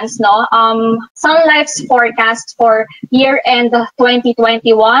instance, Sun Life's forecast for year-end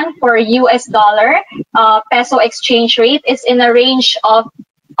 2021 for US dollar peso exchange rate is in a range of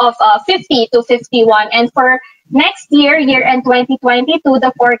 50 to 51, and for next year, year-end 2022,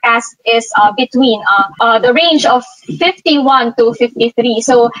 the forecast is between the range of 51 to 53.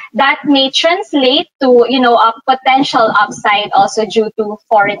 So that may translate to, a potential upside also due to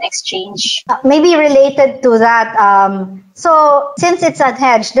foreign exchange. Maybe related to that, so since it's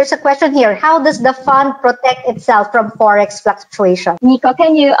unhedged, there's a question here. How does the fund protect itself from forex fluctuation? Mikko,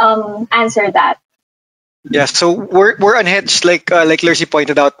 can you answer that? Yeah, so we're unhedged, like Lercy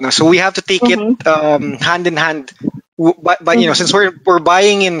pointed out. No? So we have to take it hand in hand. But since we're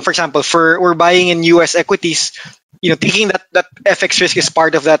buying in, for example, we're buying in U.S. equities, taking that FX risk is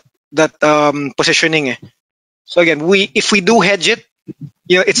part of that positioning. So again, if we do hedge it,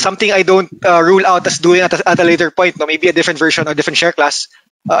 it's something I don't rule out as doing at a later point. No, maybe a different version or different share class.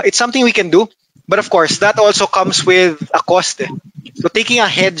 It's something we can do, but of course that also comes with a cost. So taking a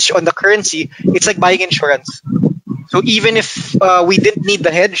hedge on the currency, it's like buying insurance. So even if we didn't need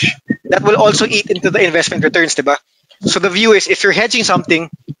the hedge, that will also eat into the investment returns, diba? So the view is, if you're hedging something,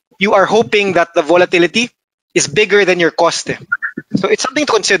 you are hoping that the volatility is bigger than your cost. So it's something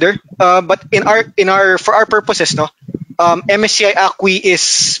to consider. But for our purposes, MSCI ACWI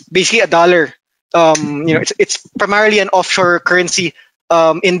is basically a dollar. It's primarily an offshore currency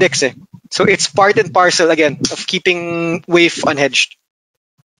index. So it's part and parcel, again, of keeping WAVE unhedged.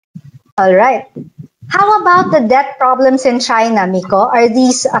 All right. How about the debt problems in China, Mikko? Are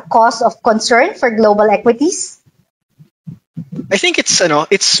these a cause of concern for global equities? I think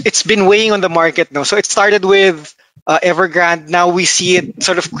it's been weighing on the market now. So it started with Evergrande. Now we see it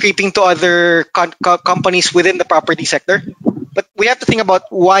sort of creeping to other companies within the property sector. But we have to think about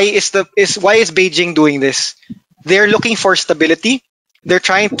why is Beijing doing this? They're looking for stability. They're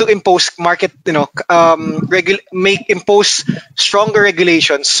trying to impose market, impose stronger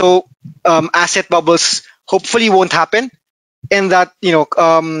regulations. So asset bubbles hopefully won't happen, and that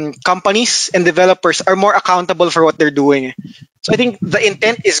companies and developers are more accountable for what they're doing. So I think the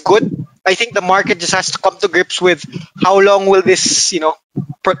intent is good. I think the market just has to come to grips with how long will this,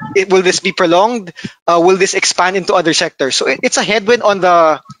 will this be prolonged? Will this expand into other sectors? So it's a headwind on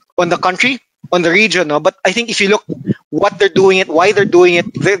the country, on the region, but I think if you look what they're doing it, why they're doing it,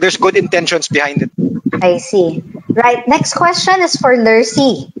 there's good intentions behind it. I see. Right. Next question is for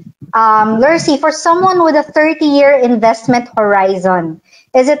Lercy. Lercy, for someone with a 30-year investment horizon,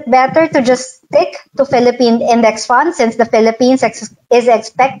 is it better to just stick to Philippine index funds since the Philippines is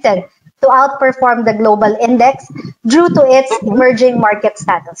expected to outperform the global index due to its emerging market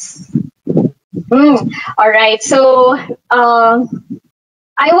status? All right. So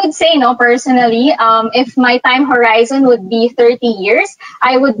I would say, personally, if my time horizon would be 30 years,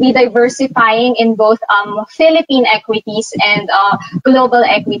 I would be diversifying in both Philippine equities and global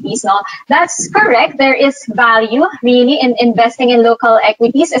equities. That's correct. There is value really in investing in local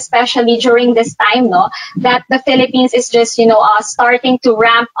equities, especially during this time, that the Philippines is just, starting to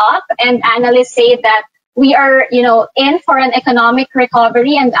ramp up, and analysts say that we are, in for an economic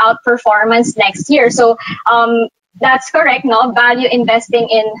recovery and outperformance next year. So, that's correct, value investing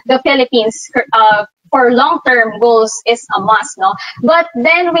in the Philippines for long-term goals is a must, But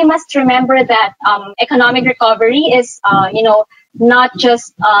then we must remember that economic recovery is, not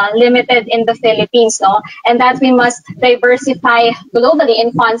just limited in the Philippines, and that we must diversify globally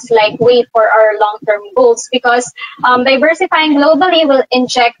in funds like WAVE for our long-term goals, because diversifying globally will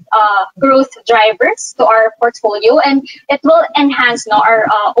inject growth drivers to our portfolio, and it will enhance our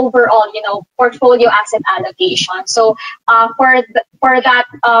overall portfolio asset allocation. So for that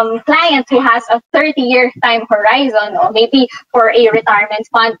client who has a 30-year time horizon, maybe for a retirement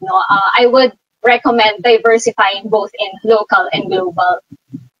fund, I would recommend diversifying both in local and global.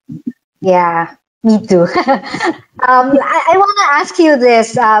 Yeah, me too. I want to ask you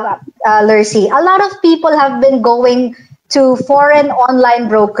this, Lercy. A lot of people have been going to foreign online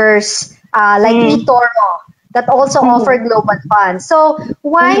brokers like eToro that also offer global funds. So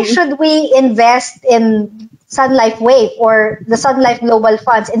why should we invest in Sun Life WAVE or the Sun Life Global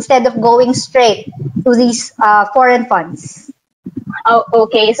Funds instead of going straight to these foreign funds?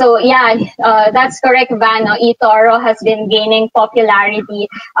 Okay, so yeah, that's correct, Van. No? eToro has been gaining popularity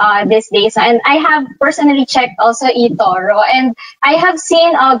these days, and I have personally checked also eToro, and I have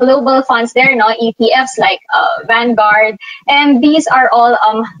seen global funds there, no ETFs like Vanguard, and these are all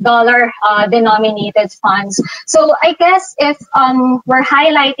dollar denominated funds. So I guess if we're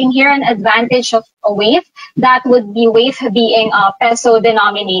highlighting here an advantage of a wave, that would be wave being peso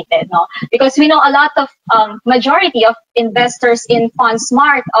denominated, no, because we know a lot of majority of investors in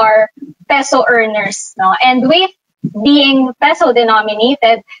FundSmart are peso earners, no? And with being peso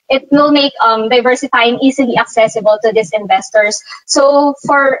denominated, it will make diversifying easily accessible to these investors. So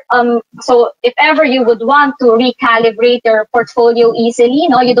so if ever you would want to recalibrate your portfolio easily,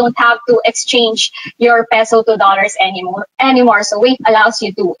 no, you don't have to exchange your peso to dollars anymore. So Wave allows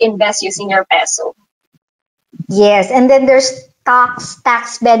you to invest using your peso. Yes, and then there's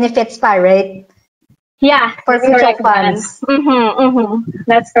tax benefits pa, right? Yeah, For that's mutual correct, Van. funds.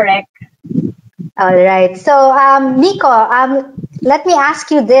 That's correct. All right. So, Mikko, let me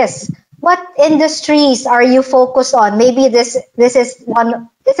ask you this: what industries are you focused on? Maybe this is one.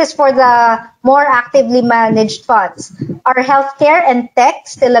 This is for the more actively managed funds. Are healthcare and tech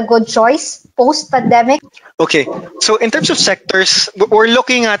still a good choice post-pandemic? Okay, so in terms of sectors, we're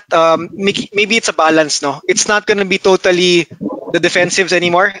looking at maybe it's a balance, no? It's not going to be totally the defensives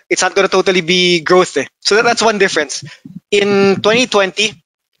anymore. It's not going to totally be growth. So that's one difference. In 2020,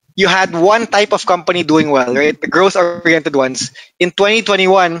 you had one type of company doing well, right? The growth-oriented ones. In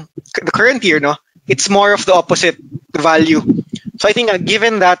 2021, the current year, no, it's more of the opposite, the value. So I think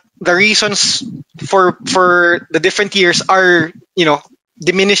given that the reasons for the different years are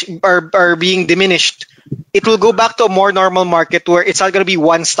are being diminished, it will go back to a more normal market where it's not going to be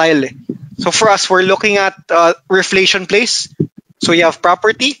one style. So for us, we're looking at reflation plays. So you have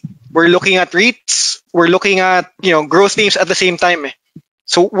property. We're looking at REITs. We're looking at growth themes at the same time.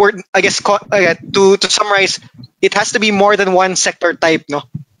 So I guess to summarize, it has to be more than one sector type, no?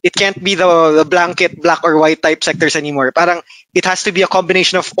 It can't be the blanket black or white type sectors anymore. Parang it has to be a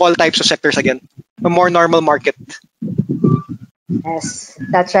combination of all types of sectors again, a more normal market. Yes,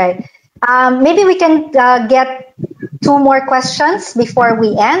 that's right. Maybe we can get two more questions before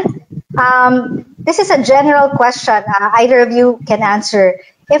we end. This is a general question. Either of you can answer.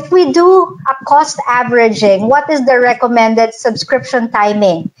 If we do a cost averaging, what is the recommended subscription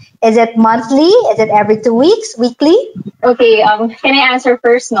timing? Is it monthly? Is it every 2 weeks? Weekly? Okay, can I answer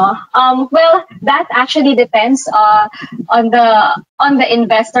first, no? Well, that actually depends on the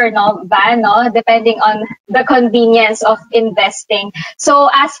investor, no, Van, no, depending on the convenience of investing. So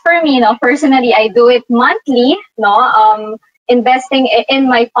as for me, no, personally, I do it monthly, no, investing in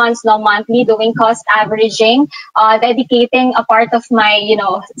my funds, no, monthly, doing cost averaging, dedicating a part of my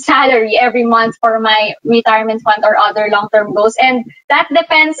salary every month for my retirement fund or other long-term goals, and that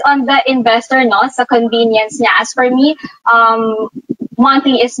depends on the investor, no, sa convenience niya. As for me,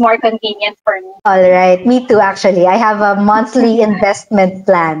 monthly is more convenient for me. All right, me too. Actually, I have a monthly investment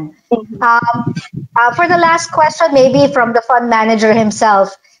plan. For the last question, maybe from the fund manager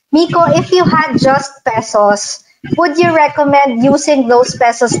himself, Mikko, if you had just pesos, would you recommend using those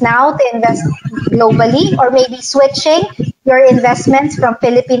pesos now to invest globally, or maybe switching your investments from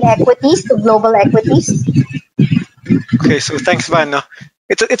Philippine equities to global equities? Okay, so thanks, Van. No?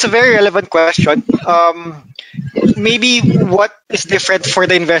 It's a very relevant question. Maybe what is different for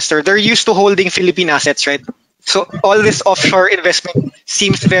the investor? They're used to holding Philippine assets, right? So all this offshore investment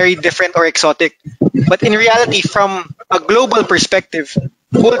seems very different or exotic. But in reality, from a global perspective,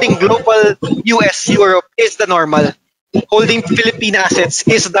 holding global US, Europe is the normal. Holding Philippine assets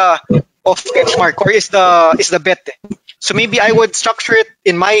is the off benchmark, or is the bet. So maybe I would structure it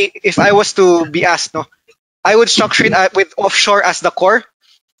if I was to be asked, no, I would structure it with offshore as the core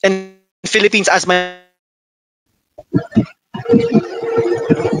and Philippines as my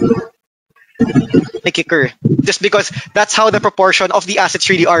kicker, just because that's how the proportion of the assets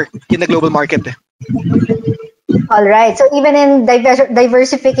really are in the global market. All right. So even in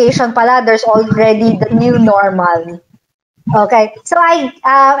diversification pala, there's already the new normal. Okay. So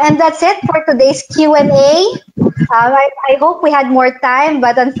and that's it for today's Q&A. I hope we had more time,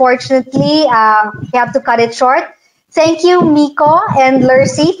 but unfortunately, we have to cut it short. Thank you, Mikko and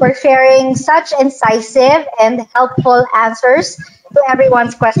Lercy, for sharing such incisive and helpful answers to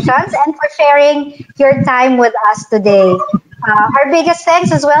everyone's questions, and for sharing your time with us today. Our biggest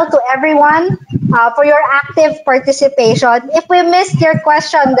thanks as well to everyone for your active participation. If we missed your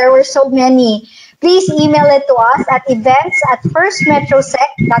question, there were so many. Please email it to us at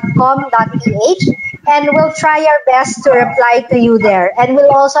events@firstmetrosec.com.ph. and we'll try our best to reply to you there. And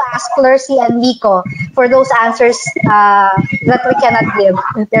we'll also ask Lercy and Mikko for those answers that we cannot give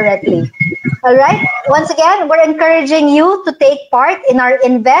directly. All right. Once again, we're encouraging you to take part in our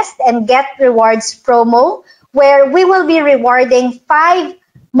Invest and Get Rewards promo, where we will be rewarding 5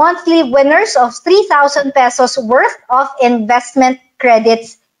 monthly winners of 3,000 pesos worth of investment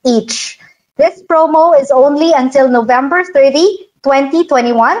credits each. This promo is only until November 30,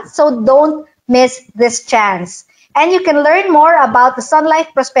 2021, so don't miss this chance. And you can learn more about the Sun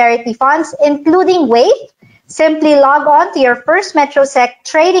Life Prosperity Funds, including WAVE. Simply log on to your FirstMetroSec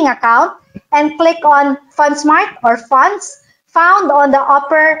trading account and click on FundSmart or Funds, found on the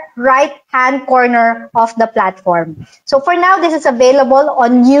upper right-hand corner of the platform. So for now, this is available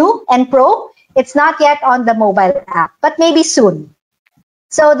on New and Pro. It's not yet on the mobile app, but maybe soon.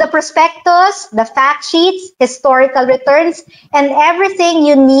 So the prospectus, the fact sheets, historical returns, and everything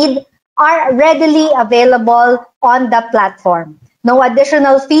you need are readily available on the platform. No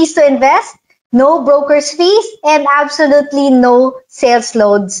additional fees to invest, no broker's fees, and absolutely no sales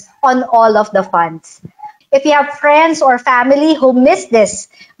loads on all of the funds. If you have friends or family who missed this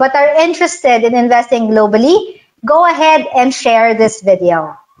but are interested in investing globally, go ahead and share this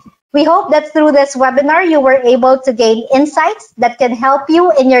video. We hope that through this webinar, you were able to gain insights that can help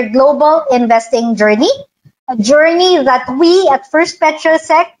you in your global investing journey, a journey that we at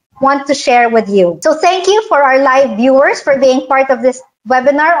FirstMetroSec want to share with you. So thank you for our live viewers for being part of this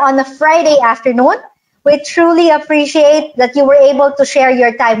webinar on a Friday afternoon. We truly appreciate that you were able to share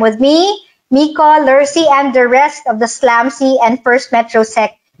your time with me, Mikko, Lercy, and the rest of the SLAMCI and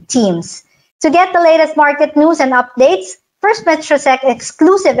FirstMetroSec teams. To get the latest market news and updates, FirstMetroSec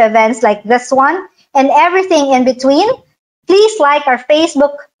exclusive events like this one, and everything in between, please like our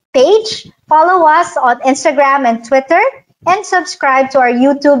Facebook page, follow us on Instagram and Twitter, and subscribe to our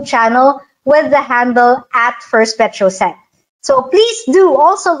YouTube channel with the handle @FirstMetroSec. So please do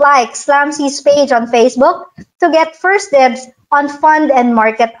also like SLAMCI's page on Facebook to get first dibs on fund and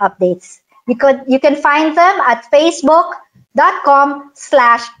market updates. You can find them at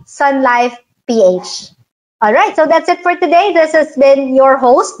facebook.com/sunlifeph. All right, so that's it for today. This has been your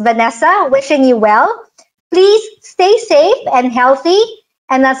host, Vanessa, wishing you well. Please stay safe and healthy.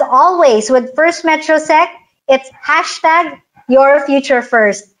 And as always, with FirstMetroSec, it's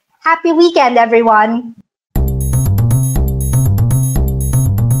 #YourFutureFirst. Happy weekend, everyone.